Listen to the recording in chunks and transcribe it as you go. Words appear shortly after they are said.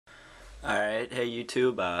Alright, hey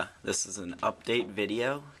YouTube, this is an update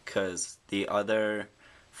video because the other,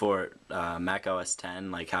 for Mac OS X,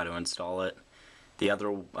 like how to install it, the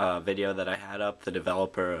other video that I had up, the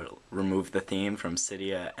developer removed the theme from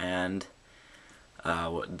Cydia and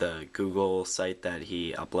the Google site that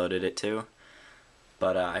he uploaded it to.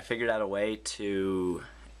 But I figured out a way to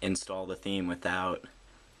install the theme without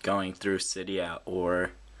going through Cydia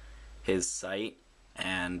or his site,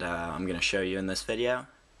 and I'm going to show you in this video.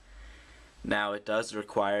 Now it does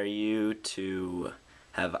require you to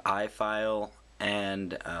have iFile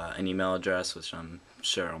and an email address, which I'm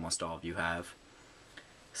sure almost all of you have.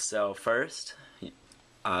 So first,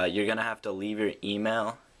 you're going to have to leave your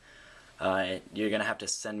email. You're going to have to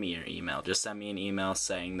send me your email. Just send me an email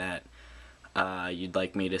saying that you'd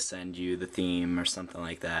like me to send you the theme or something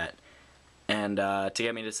like that. And to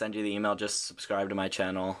get me to send you the email, just subscribe to my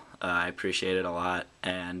channel. I appreciate it a lot.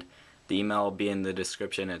 And the email will be in the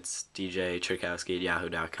description. It's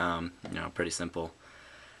djchurkowski@yahoo.com. You know, pretty simple.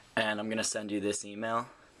 And I'm going to send you this email.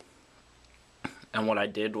 And what I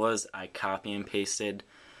did was I copy and pasted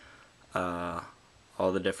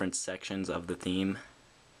all the different sections of the theme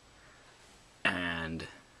and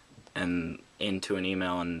into an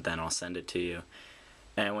email, and then I'll send it to you.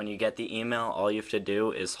 And when you get the email, all you have to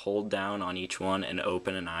do is hold down on each one and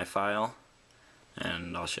open an iFile,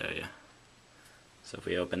 and I'll show you. So if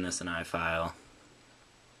we open this in iFile,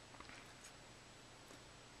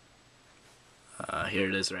 here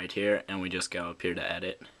it is right here, and we just go up here to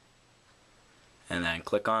edit, and then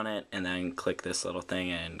click on it, and then click this little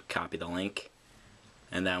thing and copy the link,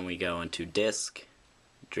 and then we go into disk,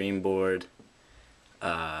 Dreamboard,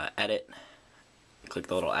 edit, click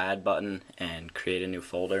the little add button, and create a new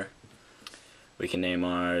folder. We can name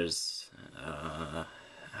ours, how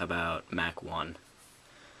about Mac 1.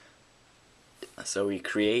 So we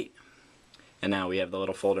create, and now we have the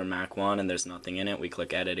little folder Mac 1, and there's nothing in it. We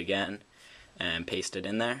click edit again and paste it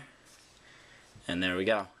in there, and there we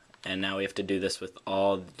go. And now we have to do this with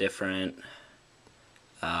all the different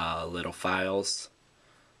little files,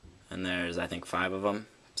 and there's, I think, 5 of them.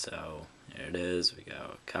 So here it is. We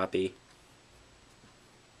go copy,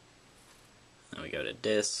 then we go to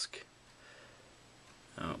disk,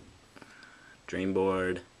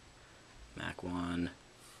 Dreamboard, Mac 1,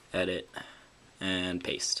 edit, and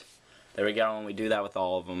paste. There we go, and we do that with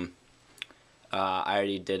all of them. I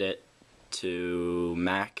already did it to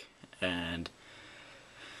Mac, and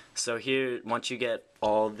so here, once you get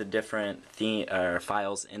all the different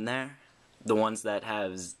files in there, the ones that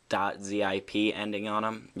have .zip ending on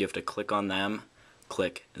them, you have to click on them,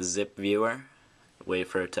 click zip viewer, wait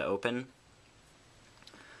for it to open,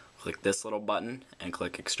 click this little button, and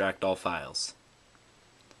click extract all files.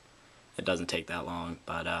 It doesn't take that long,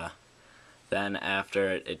 but then after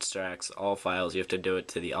it extracts all files, you have to do it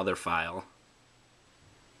to the other file.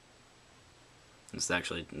 It's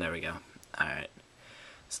actually, there we go. Alright.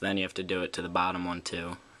 So then you have to do it to the bottom one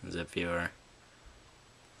too. Zip viewer.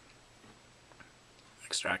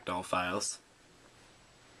 Extract all files.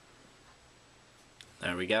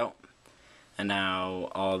 There we go. And now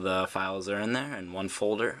all the files are in there in one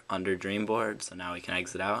folder under Dreamboard. So now we can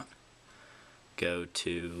exit out. Go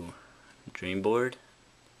to Dreamboard.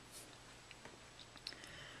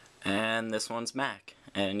 And this one's Mac.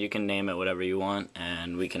 And you can name it whatever you want,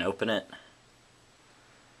 and we can open it.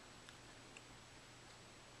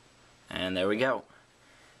 And there we go.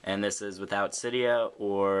 And this is without Cydia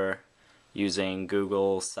or using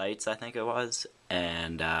Google Sites, I think it was.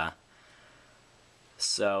 And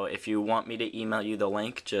so if you want me to email you the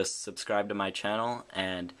link, just subscribe to my channel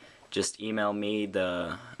and just email me.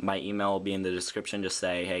 My email will be in the description. Just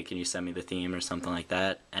say, hey, can you send me the theme or something like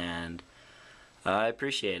that, and I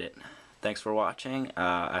appreciate it. Thanks for watching.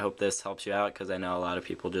 I hope this helps you out, because I know a lot of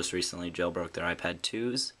people just recently jailbroke their iPad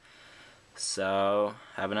 2s. So,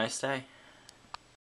 have a nice day.